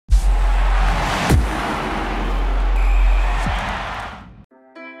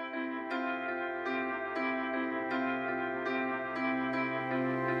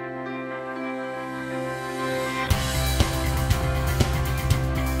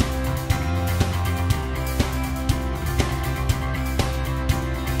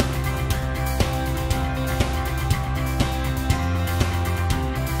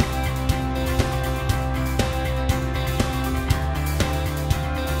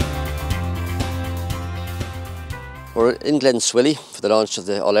We're in Glenswilly for the launch of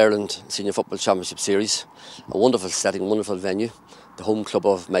the All-Ireland Senior Football Championship Series. A wonderful setting, a wonderful venue. The home club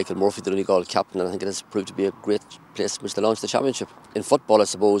of Michael Murphy, the Donegal captain, and I think it has proved to be a great place in which to launch the championship. In football, I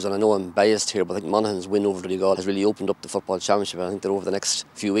suppose, and I know I'm biased here, but I think Monaghan's win over Donegal has really opened up the football championship. I think that over the next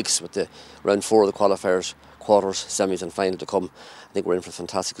few weeks, with the round 4 of the qualifiers, quarters, semis and final to come, I think we're in for a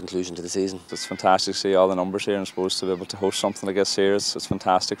fantastic conclusion to the season. It's fantastic to see all the numbers here, and I suppose to be able to host something like this here, it's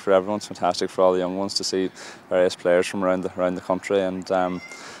fantastic for everyone. It's fantastic for all the young ones to see various players from around the country, and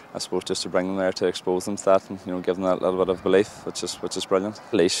I suppose just to bring them there to expose them to that, and give them that little bit of belief, which is brilliant.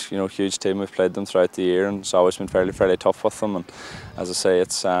 Laois, huge team. We've played them throughout the year, and it's always been fairly tough with them. And as I say,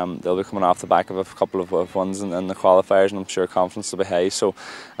 it's they'll be coming off the back of a couple of wins in the qualifiers, and I'm sure confidence will be high. So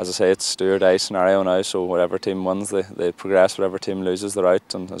as I say, it's do or die scenario now. So whatever team wins, they progress. Whatever team loses, they're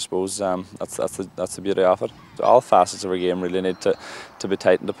out. And I suppose that's the beauty of it. All facets of our game really need to be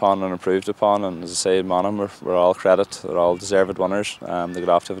tightened upon and improved upon. And as I say, Monaghan, we're all credit. They're all deserved winners. They got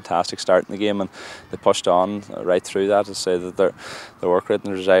off to a fantastic start in the game, and they pushed on right through that. To say that their work rate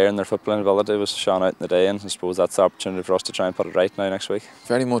and their desire and their footballing ability was shone out in the day, and I suppose that's the opportunity for us to try and put it right now next week.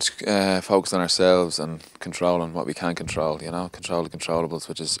 Very much focused on ourselves and controlling what we can control, control the controllables,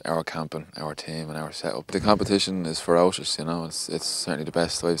 which is our camping, our team and our setup. The competition is ferocious, it's certainly the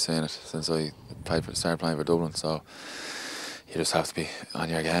best I've seen it since I started playing for Dublin, so you just have to be on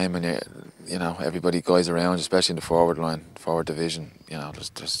your game, and everybody, guys around, especially in the forward line, forward division,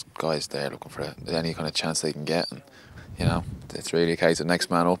 there's guys there looking for any kind of chance they can get, and it's really a case of next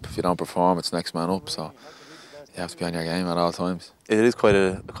man up. If you don't perform, it's next man up, so you have to be on your game at all times. It is quite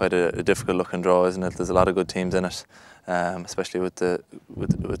a difficult looking draw, isn't it? There's a lot of good teams in it, especially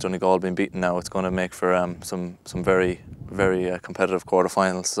with Donegal being beaten now. It's going to make for some very competitive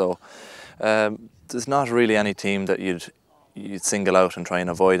quarterfinals. So there's not really any team that you'd single out and try and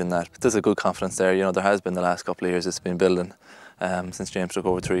avoid in that. But there's a good confidence there. There has been the last couple of years. It's been building since James took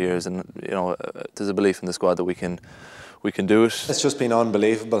over 3 years, and there's a belief in the squad that we can do it. It's just been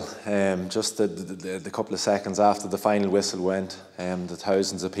unbelievable. Just the couple of seconds after the final whistle went, the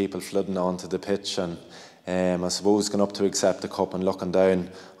thousands of people flooding onto the pitch, and I suppose going up to accept the cup and looking down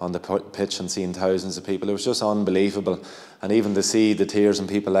on the pitch and seeing thousands of people, it was just unbelievable. And even to see the tears in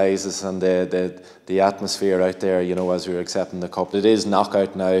people's eyes and the atmosphere out there, as we were accepting the cup. It is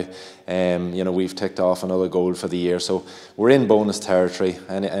knockout now. We've ticked off another goal for the year, so we're in bonus territory.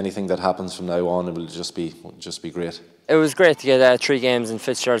 Anything that happens from now on, it will just be great. It was great to get 3 games in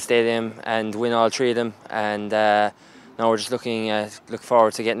Fitzgerald Stadium and win all 3 of them, and now we're just looking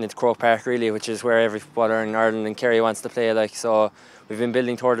forward to getting into Croke Park, really, which is where every footballer in Ireland and Kerry wants to play. So we've been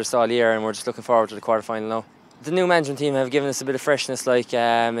building toward this all year, and we're just looking forward to the quarter-final now. The new management team have given us a bit of freshness.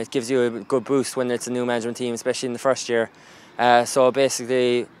 It gives you a good boost when it's a new management team, especially in the first year. So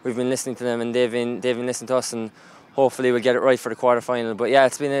basically, we've been listening to them, and they've been listening to us, and hopefully we'll get it right for the quarter-final. But yeah,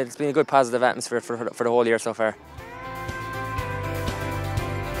 it's been a good positive atmosphere for the whole year so far.